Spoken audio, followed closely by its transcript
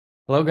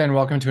Hello again.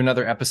 Welcome to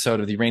another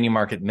episode of the Uranium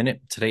Market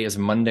Minute. Today is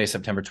Monday,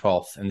 September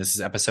 12th, and this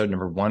is episode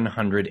number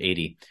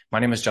 180. My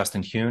name is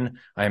Justin Hune.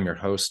 I am your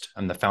host.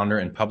 I'm the founder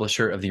and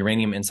publisher of the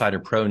Uranium Insider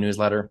Pro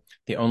newsletter,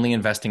 the only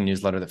investing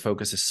newsletter that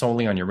focuses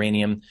solely on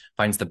uranium,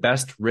 finds the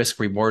best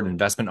risk-reward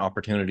investment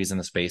opportunities in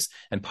the space,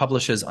 and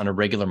publishes on a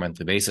regular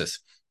monthly basis.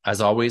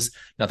 As always,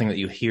 nothing that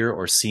you hear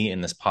or see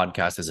in this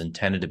podcast is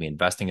intended to be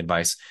investing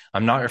advice.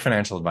 I'm not your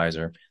financial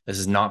advisor. This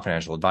is not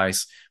financial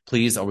advice.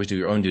 Please always do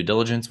your own due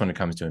diligence when it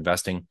comes to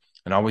investing,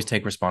 and always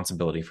take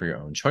responsibility for your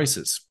own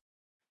choices.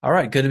 All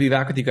right, good to be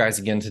back with you guys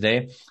again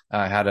today.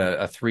 I had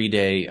a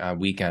 3-day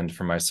weekend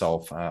for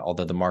myself,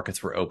 although the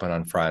markets were open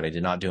on Friday.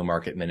 Did not do a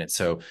market minute.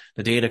 So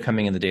the data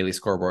coming in the daily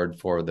scoreboard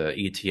for the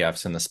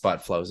ETFs and the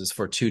spot flows is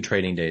for 2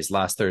 trading days,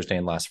 last Thursday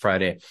and last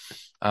Friday.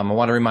 I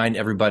want to remind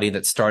everybody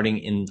that starting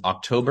in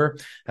October,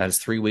 that is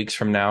 3 weeks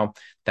from now,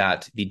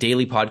 that the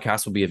daily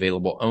podcast will be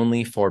available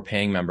only for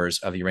paying members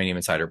of Uranium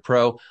Insider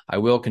Pro. I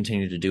will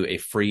continue to do a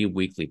free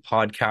weekly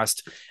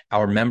podcast.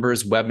 Our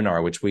members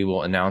webinar, which we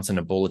will announce in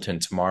a bulletin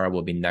tomorrow,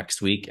 will be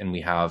next week, and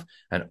we have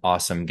an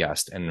awesome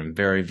guest, and I'm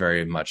very,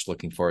 very much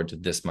looking forward to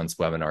this month's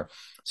webinar.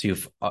 So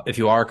if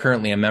you are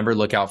currently a member,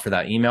 look out for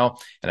that email,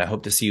 and I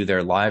hope to see you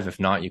there live. If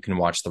not, you can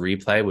watch the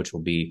replay, which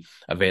will be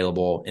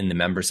available in the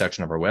member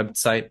section of our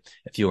website.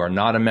 If you are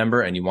not a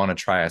member and you want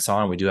to try us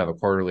on, we do have a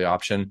quarterly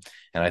option,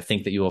 and I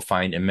think that you will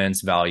find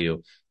immense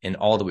value in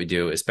all that we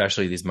do,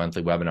 especially these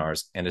monthly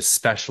webinars, and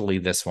especially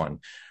this one.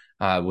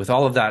 With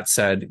all of that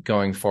said,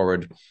 going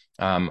forward,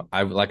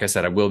 like I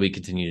said, I will be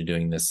continuing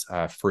doing this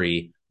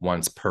free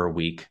once per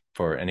week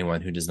for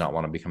anyone who does not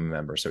want to become a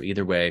member. So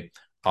either way,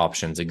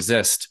 options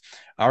exist.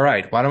 All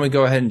right, why don't we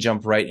go ahead and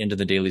jump right into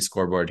the daily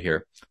scoreboard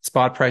here.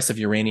 Spot price of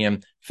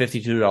uranium,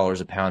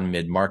 $52 a pound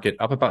mid-market,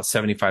 up about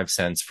 75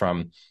 cents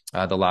from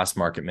the last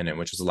market minute,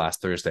 which was the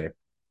last Thursday.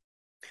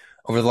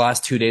 Over the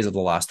last 2 days of the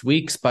last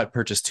week, Spot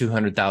purchased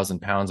 200,000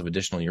 pounds of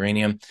additional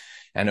uranium.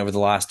 And over the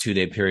last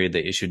 2-day period,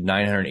 they issued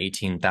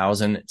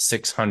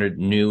 918,600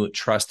 new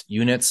trust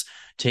units,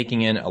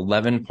 taking in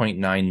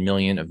 11.9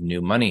 million of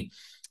new money.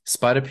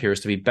 Spot appears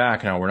to be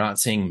back. Now, we're not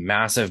seeing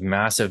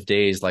massive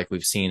days like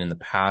we've seen in the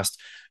past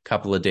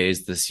couple of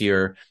days this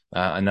year,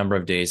 a number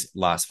of days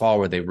last fall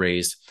where they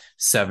raised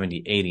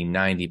 70, 80,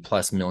 90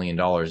 plus million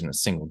dollars in a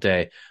single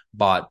day,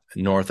 bought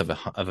north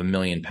of a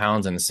million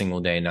pounds in a single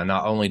day. Now,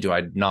 not only do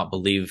I not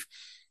believe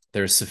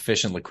there's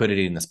sufficient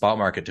liquidity in the spot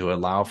market to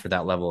allow for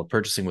that level of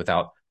purchasing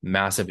without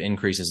massive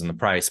increases in the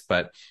price,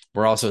 but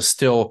we're also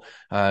still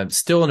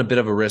in a bit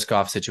of a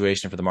risk-off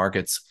situation for the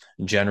markets,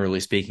 generally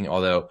speaking,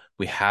 although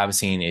we have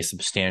seen a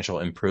substantial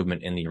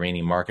improvement in the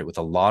uranium market with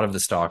a lot of the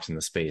stocks in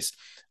the space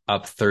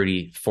up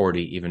 30,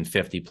 40, even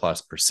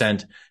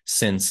 50+%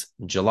 since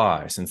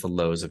July, since the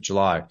lows of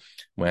July,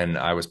 when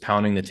I was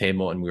pounding the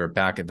table and we were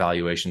back at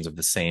valuations of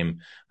the same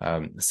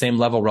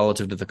level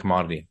relative to the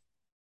commodity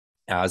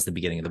as the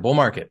beginning of the bull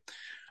market.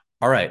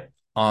 All right,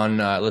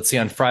 let's see,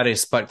 on Friday,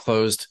 spot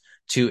closed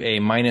to a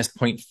minus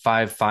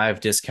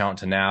 0.55 discount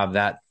to NAV.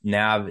 That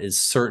NAV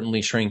is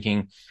certainly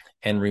shrinking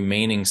and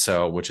remaining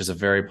so, which is a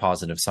very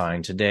positive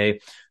sign. Today,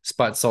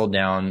 spot sold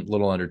down a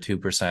little under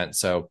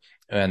 2%.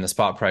 And the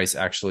spot price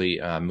actually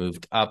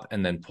moved up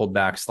and then pulled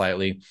back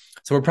slightly.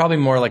 So we're probably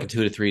more like a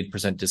 2 to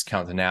 3%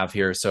 discount to NAV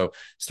here. So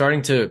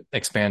starting to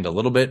expand a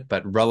little bit,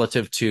 but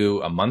relative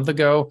to a month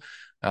ago,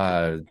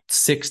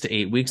 6 to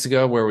 8 weeks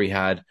ago, where we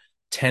had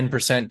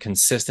 10%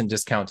 consistent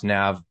discount to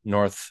NAV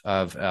north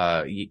of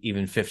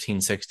even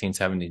 15, 16,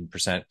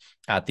 17%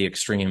 at the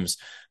extremes.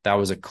 That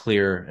was a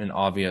clear and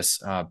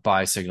obvious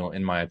buy signal,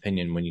 in my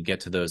opinion, when you get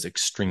to those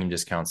extreme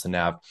discounts to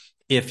NAV,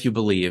 if you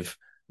believe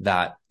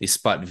that the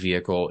spot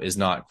vehicle is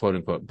not quote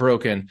unquote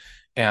broken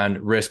and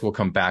risk will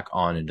come back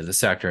on into the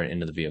sector and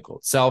into the vehicle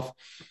itself.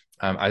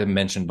 I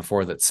mentioned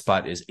before that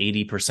spot is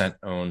 80%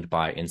 owned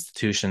by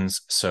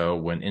institutions. So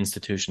when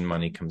institution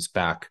money comes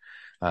back,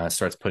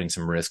 starts putting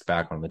some risk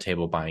back on the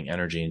table, buying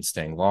energy and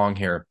staying long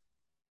here,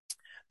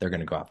 they're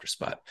going to go after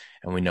spot.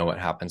 And we know what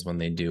happens when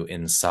they do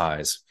in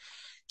size.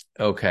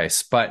 Okay,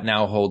 spot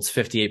now holds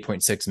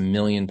 58.6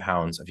 million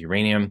pounds of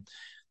uranium.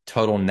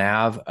 Total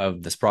NAV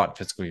of the Sprott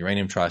Physical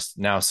Uranium Trust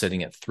now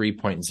sitting at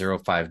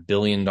 $3.05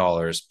 billion.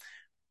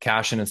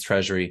 Cash in its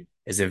treasury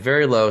is a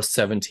very low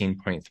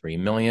 17.3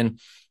 million.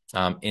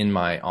 In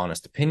my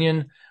honest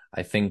opinion,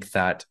 I think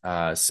that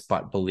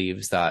Spot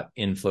believes that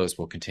inflows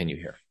will continue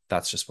here.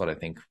 That's just what I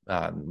think,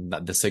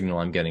 the signal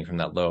I'm getting from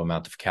that low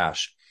amount of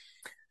cash.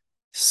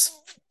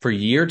 For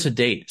year to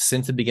date,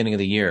 since the beginning of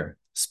the year,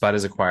 Spot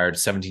has acquired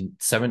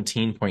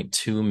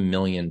 17.2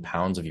 million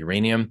pounds of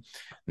uranium.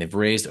 They've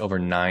raised over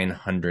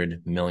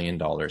 $900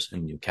 million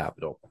in new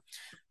capital.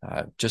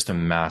 Just a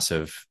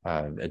massive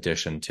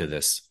addition to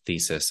this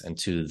thesis and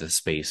to the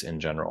space in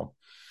general.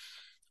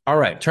 All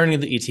right, turning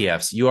to the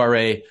ETFs.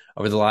 URA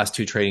over the last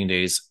 2 trading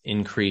days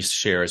increased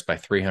shares by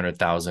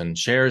 300,000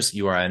 shares.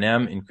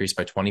 URNM increased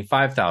by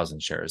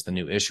 25,000 shares. The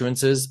new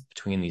issuances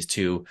between these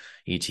 2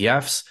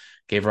 ETFs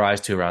gave rise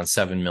to around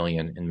 7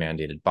 million in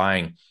mandated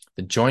buying.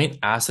 The joint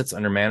assets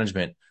under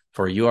management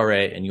for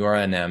URA and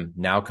URNM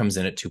now comes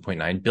in at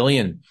 2.9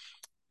 billion.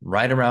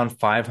 right around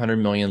 500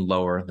 million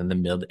lower than the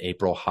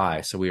mid-April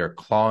high. So we are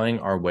clawing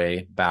our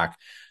way back.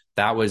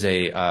 That was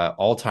a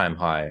all-time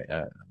high,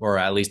 or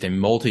at least a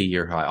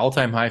multi-year high,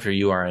 all-time high for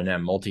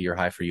URNM, multi-year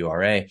high for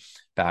URA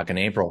back in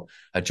April,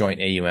 a joint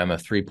AUM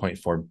of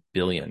 3.4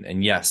 billion.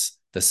 And yes,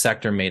 the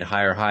sector made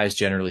higher highs,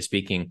 generally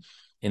speaking,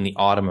 in the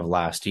autumn of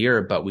last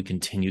year, but we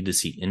continued to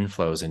see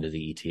inflows into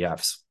the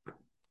ETFs.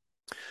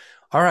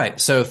 All right.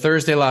 So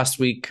Thursday last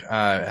week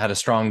had a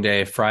strong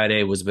day.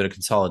 Friday was a bit of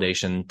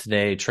consolidation.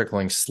 Today,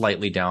 trickling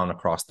slightly down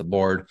across the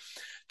board,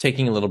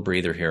 taking a little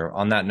breather here.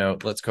 On that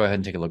note, let's go ahead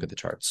and take a look at the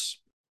charts.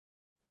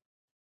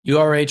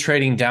 URA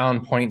trading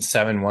down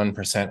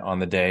 0.71% on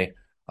the day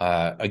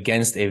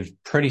against a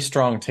pretty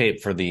strong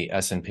tape for the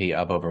S&P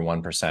up over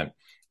 1%.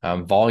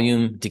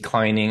 Volume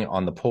declining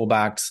on the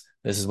pullbacks.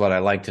 This is what I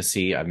like to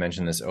see. I've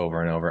mentioned this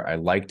over and over. I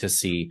like to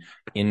see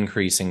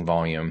increasing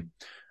volume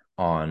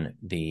on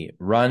the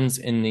runs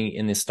in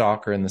the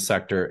stock or in the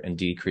sector and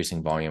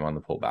decreasing volume on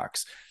the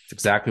pullbacks. It's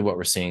exactly what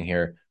we're seeing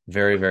here.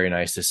 Very, very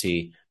nice to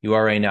see.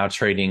 URA now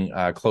trading,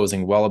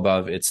 closing well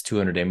above its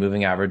 200-day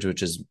moving average,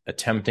 which is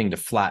attempting to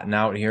flatten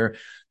out here.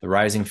 The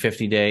rising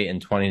 50-day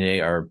and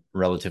 20-day are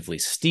relatively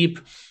steep.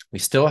 We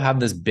still have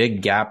this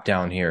big gap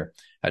down here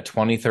at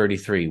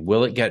 2033.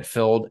 Will it get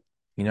filled?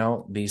 You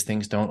know, these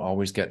things don't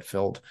always get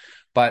filled.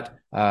 But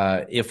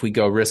if we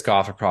go risk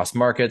off across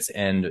markets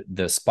and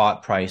the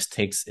spot price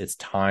takes its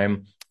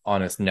time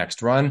on its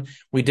next run,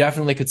 we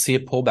definitely could see a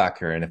pullback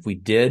here. And if we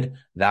did,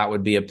 that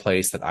would be a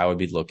place that I would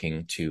be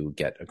looking to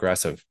get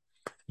aggressive.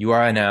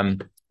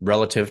 URNM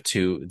relative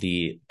to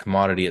the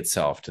commodity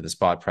itself, to the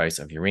spot price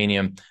of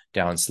uranium,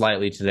 down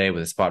slightly today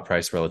with a spot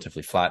price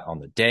relatively flat on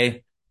the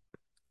day.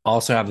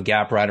 Also have the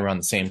gap right around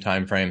the same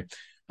time frame,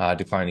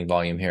 declining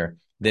volume here.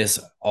 This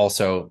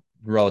also,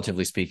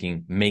 relatively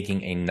speaking,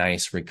 making a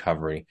nice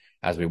recovery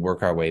as we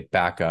work our way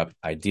back up,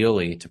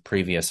 ideally to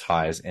previous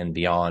highs and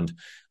beyond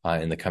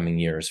in the coming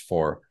years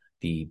for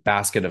the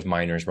basket of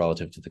miners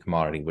relative to the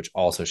commodity, which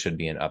also should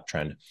be an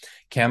uptrend.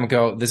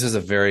 Cameco, this is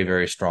a very,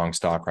 very strong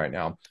stock right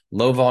now.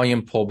 Low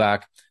volume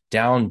pullback,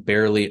 down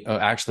barely,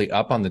 actually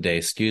up on the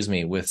day,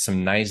 with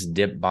some nice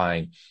dip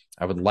buying.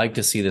 I would like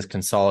to see this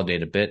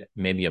consolidate a bit,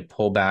 maybe a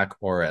pullback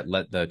or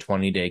let the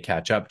 20-day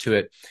catch up to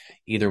it.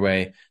 Either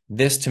way,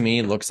 this to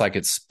me looks like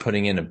it's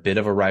putting in a bit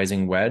of a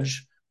rising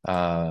wedge,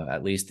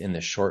 at least in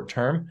the short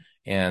term.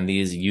 And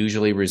these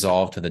usually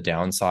resolve to the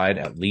downside,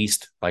 at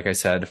least, like I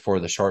said, for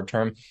the short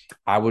term.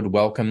 I would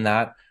welcome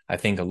that. I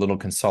think a little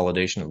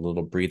consolidation, a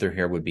little breather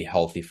here would be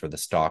healthy for the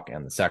stock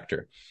and the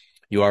sector.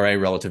 URA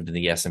relative to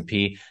the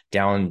S&P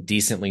down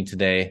decently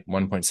today,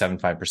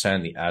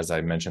 1.75%. As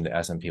I mentioned, the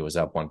S&P was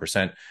up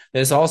 1%.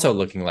 This is also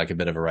looking like a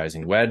bit of a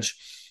rising wedge.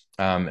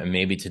 And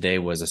maybe today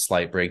was a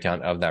slight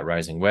breakdown of that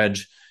rising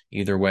wedge.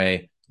 Either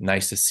way,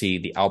 nice to see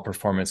the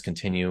outperformance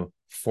continue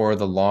for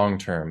the long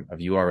term of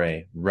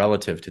URA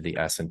relative to the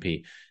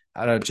S&P.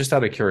 Just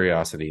out of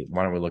curiosity,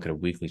 why don't we look at a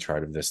weekly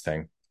chart of this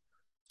thing?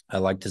 I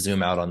like to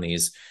zoom out on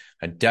these.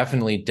 I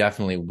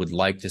definitely would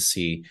like to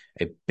see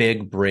a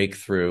big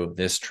breakthrough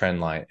this trend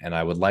line, and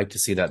I would like to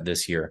see that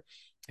this year.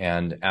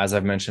 And as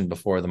I've mentioned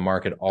before, the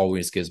market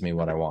always gives me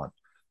what I want.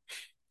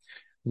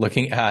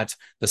 Looking at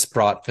the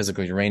Sprott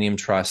Physical Uranium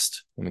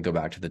Trust, let me go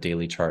back to the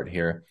daily chart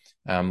here.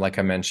 Like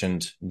I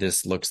mentioned,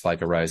 this looks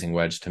like a rising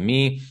wedge to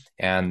me,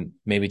 and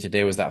maybe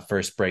today was that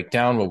first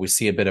breakdown. Well, we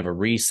see a bit of a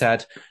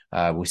reset.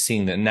 We're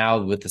seeing that now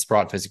with the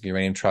Sprott Physical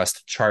Uranium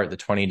Trust chart, the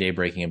 20-day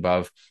breaking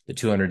above the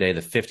 200-day, the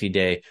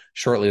 50-day,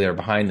 shortly there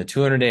behind the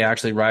 200-day,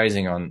 actually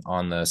rising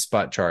on the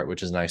spot chart,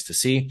 which is nice to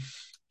see.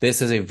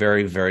 This is a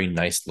very, very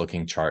nice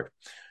looking chart.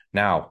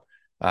 Now,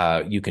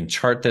 you can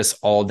chart this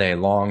all day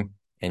long,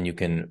 and you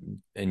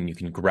can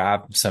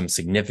grab some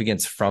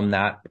significance from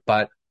that,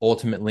 but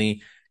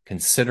ultimately,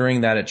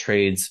 considering that it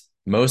trades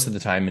most of the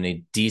time in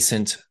a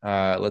decent,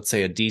 let's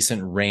say a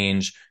decent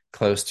range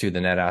close to the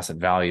net asset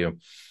value,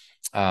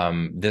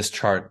 this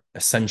chart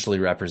essentially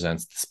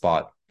represents the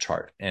spot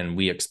chart, and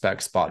we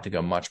expect spot to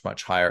go much,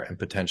 much higher and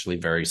potentially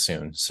very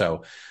soon.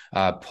 So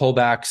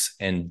pullbacks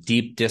and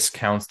deep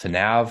discounts to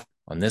NAV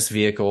on this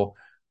vehicle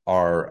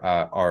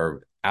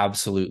are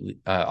absolutely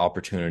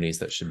opportunities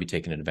that should be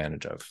taken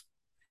advantage of.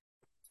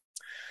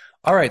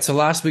 All right. So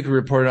last week we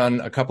reported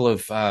on a couple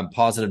of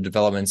positive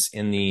developments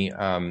in the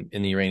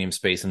uranium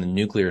space, in the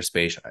nuclear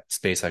space,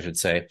 I should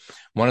say.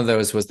 One of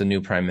those was the new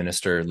Prime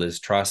Minister,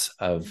 Liz Truss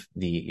of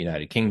the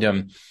United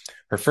Kingdom.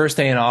 Her first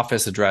day in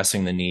office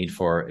addressing the need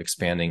for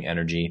expanding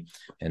energy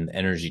and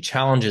energy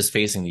challenges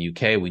facing the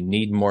UK. We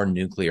need more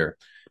nuclear,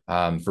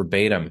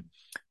 verbatim.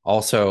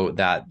 Also,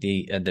 that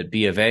B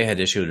of A had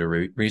issued a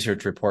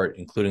research report,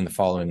 including the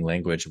following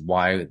language: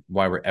 why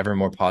we're ever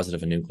more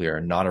positive in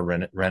nuclear, not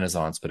a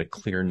renaissance, but a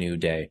clear new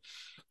day.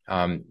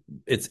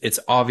 It's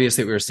obvious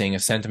that we were seeing a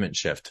sentiment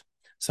shift.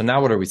 So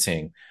now what are we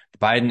seeing? The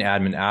Biden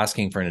admin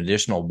asking for an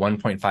additional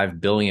 $1.5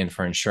 billion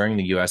for ensuring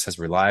the U.S. has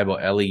reliable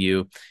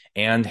LEU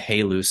and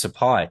HALEU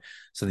supply.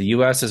 So the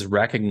U.S. is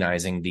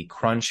recognizing the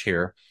crunch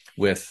here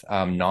with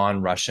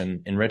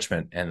non-Russian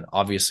enrichment. And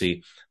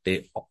obviously,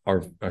 they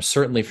are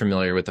certainly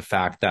familiar with the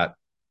fact that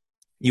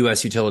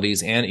U.S.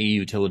 utilities and EU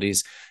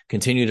utilities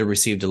continue to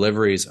receive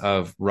deliveries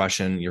of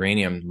Russian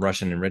uranium,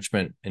 Russian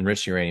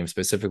enriched uranium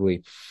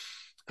specifically.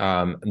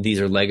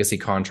 These are legacy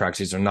contracts.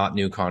 These are not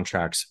new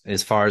contracts,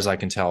 as far as I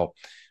can tell.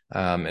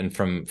 And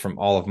from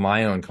all of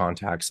my own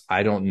contacts,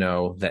 I don't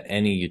know that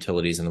any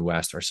utilities in the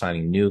West are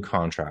signing new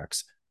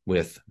contracts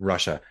with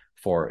Russia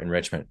for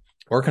enrichment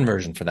or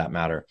conversion, for that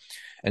matter.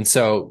 And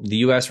so the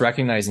U.S.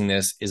 recognizing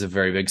this is a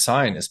very big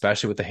sign,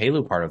 especially with the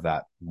HALEU part of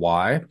that.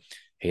 Why?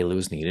 HALEU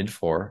is needed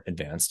for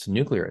advanced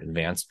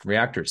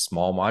reactors,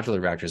 small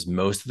modular reactors.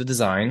 Most of the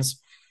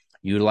designs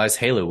utilize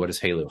HALEU. What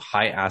is HALEU?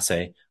 High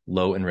assay,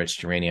 low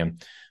enriched uranium,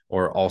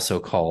 or also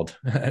called,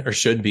 or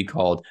should be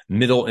called,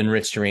 middle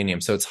enriched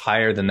uranium. So it's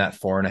higher than that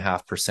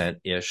 4.5%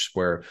 ish,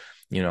 where,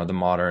 you know, the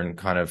modern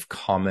kind of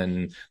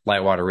common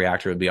light water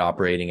reactor would be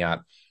operating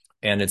at.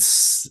 And it's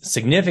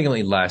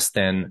significantly less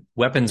than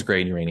weapons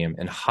grade uranium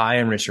and high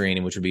enriched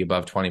uranium, which would be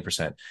above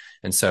 20%.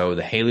 And so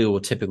the HALEU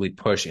will typically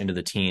push into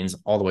the teens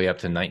all the way up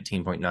to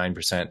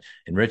 19.9%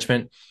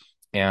 enrichment.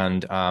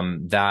 And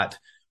that,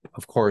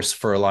 of course,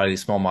 for a lot of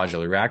these small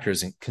modular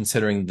reactors, and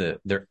considering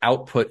their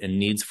output and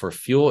needs for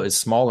fuel is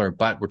smaller,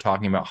 but we're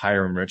talking about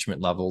higher enrichment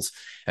levels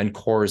and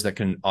cores that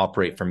can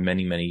operate for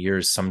many, many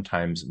years,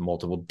 sometimes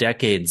multiple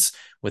decades,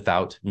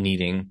 without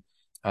needing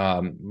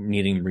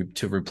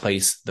to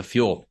replace the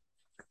fuel.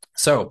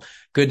 So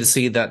good to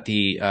see that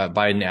the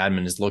Biden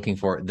admin is looking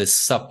for this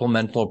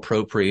supplemental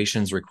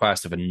appropriations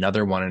request of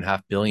another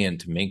 $1.5 billion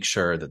to make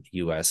sure that the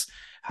U.S.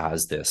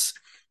 has this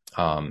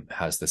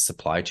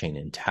supply chain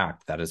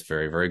intact. That is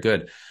very, very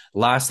good.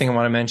 Last thing I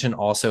want to mention,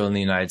 also in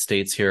the United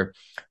States here,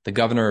 the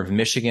governor of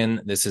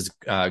Michigan, this is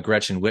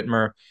Gretchen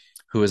Whitmer,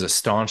 who is a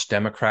staunch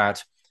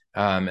Democrat.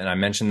 And I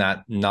mentioned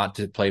that not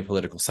to play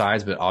political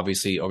sides, but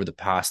obviously over the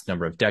past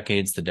number of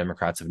decades, the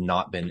Democrats have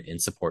not been in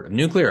support of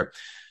nuclear.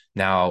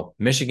 Now,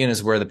 Michigan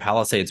is where the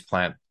Palisades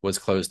plant was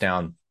closed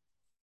down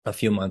a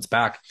few months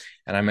back.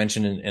 And I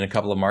mentioned in a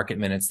couple of market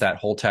minutes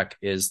that Holtec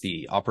is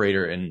the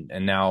operator, and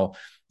now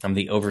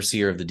the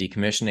overseer of the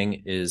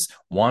decommissioning is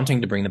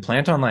wanting to bring the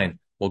plant online.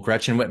 Well,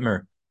 Gretchen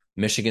Whitmer,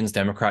 Michigan's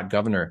Democrat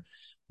governor,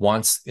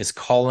 is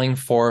calling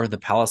for the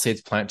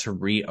Palisades plant to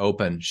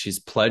reopen. She's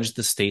pledged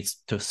the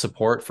state's to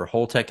support for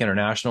Holtec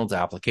International's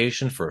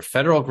application for a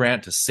federal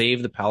grant to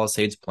save the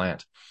Palisades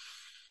plant.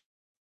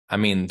 I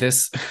mean,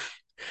 this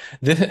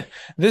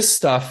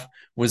stuff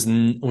was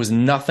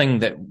nothing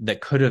that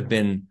could have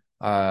been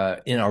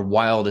in our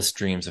wildest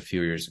dreams a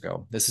few years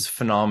ago. This is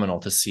phenomenal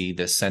to see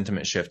this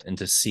sentiment shift and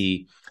to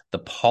see the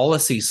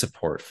policy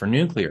support for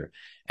nuclear.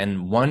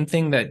 And one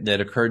thing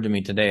that occurred to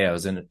me today, I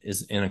was in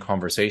a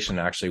conversation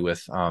actually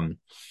with John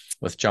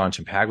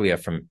Ciampaglia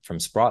from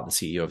Sprott, the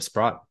CEO of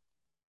Sprott.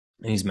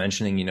 And he's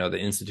mentioning, you know, the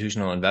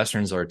institutional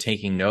investors are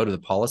taking note of the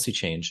policy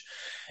change.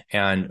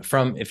 And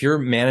if you're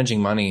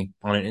managing money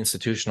on an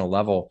institutional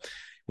level,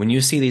 when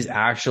you see these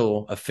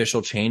actual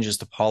official changes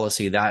to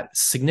policy, that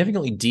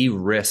significantly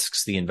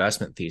de-risks the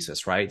investment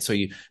thesis, right? So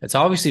it's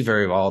obviously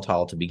very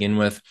volatile to begin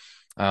with.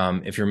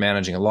 If you're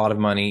managing a lot of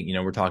money, you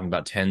know, we're talking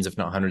about tens, if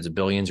not hundreds of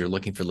billions, you're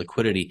looking for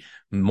liquidity,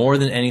 more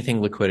than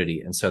anything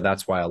liquidity. And so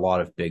that's why a lot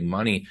of big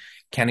money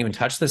can't even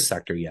touch this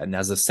sector yet. And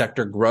as the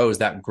sector grows,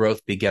 that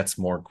growth begets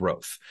more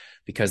growth,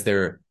 because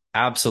there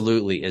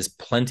absolutely is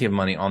plenty of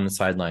money on the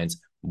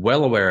sidelines,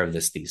 well aware of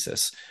this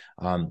thesis,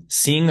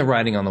 seeing the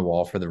writing on the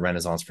wall for the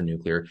renaissance for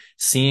nuclear,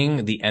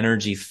 seeing the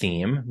energy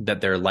theme that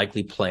they're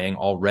likely playing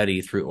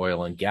already through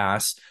oil and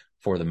gas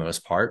for the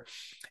most part,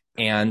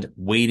 and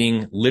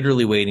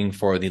literally waiting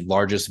for the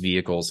largest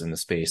vehicles in the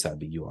space. That would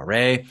be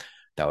URA,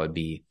 that would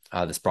be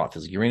the Sprott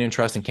Physical Uranium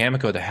Trust and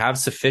Cameco, to have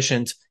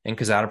sufficient, and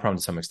Kazatomprom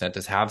to some extent,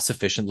 to have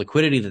sufficient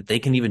liquidity that they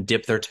can even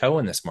dip their toe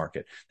in this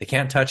market. They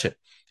can't touch it.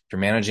 If you're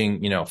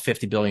managing, you know,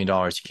 $50 billion,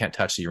 you can't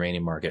touch the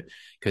uranium market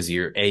because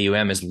your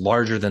AUM is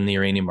larger than the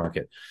uranium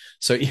market.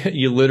 So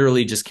you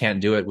literally just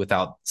can't do it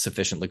without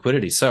sufficient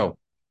liquidity. So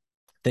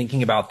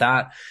thinking about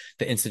that,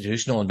 the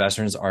institutional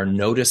investors are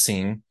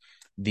noticing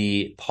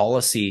the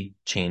policy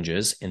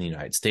changes in the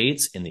United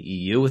States, in the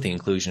EU, with the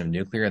inclusion of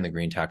nuclear and the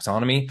green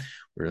taxonomy.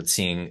 We're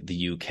seeing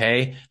the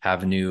UK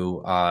have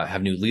new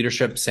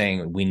leadership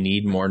saying we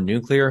need more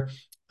nuclear.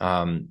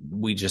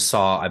 We just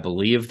saw, I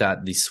believe,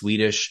 that the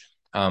Swedish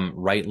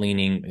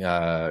right-leaning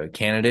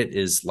candidate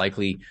is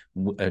likely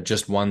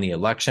just won the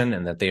election,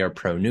 and that they are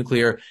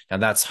pro-nuclear. Now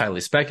that's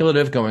highly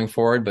speculative going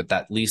forward, but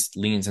that at least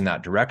leans in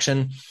that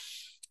direction.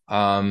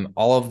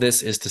 All of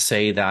this is to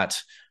say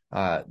that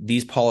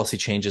these policy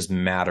changes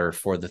matter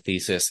for the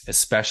thesis,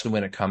 especially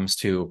when it comes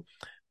to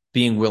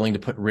being willing to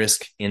put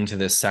risk into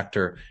this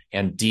sector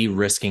and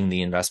de-risking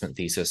the investment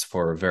thesis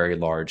for very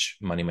large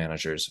money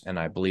managers. And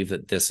I believe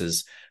that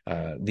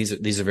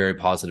these are very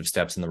positive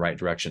steps in the right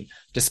direction,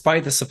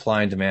 despite the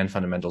supply and demand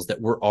fundamentals that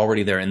were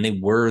already there, and they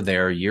were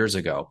there years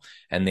ago,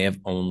 and they have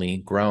only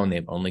grown.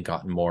 They've only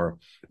gotten more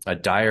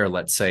dire,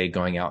 let's say,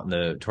 going out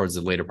towards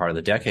the later part of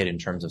the decade in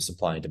terms of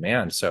supply and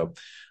demand. So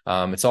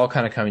it's all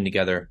kind of coming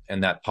together,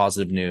 and that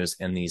positive news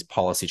and these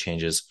policy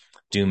changes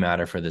do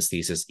matter for this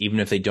thesis, even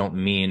if they don't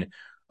mean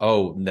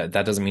oh,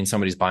 that doesn't mean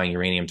somebody's buying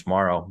uranium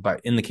tomorrow.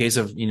 But in the case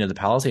of, the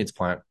Palisades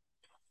plant,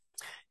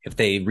 if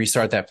they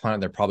restart that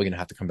plant, they're probably going to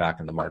have to come back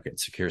in the market,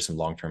 secure some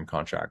long-term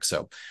contracts.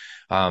 So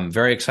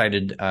very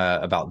excited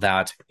about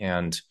that.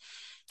 And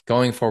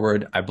going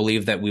forward, I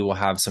believe that we will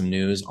have some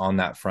news on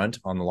that front,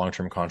 on the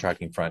long-term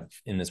contracting front,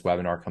 in this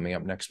webinar coming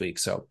up next week.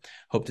 So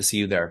hope to see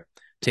you there.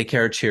 Take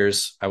care.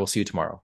 Cheers. I will see you tomorrow.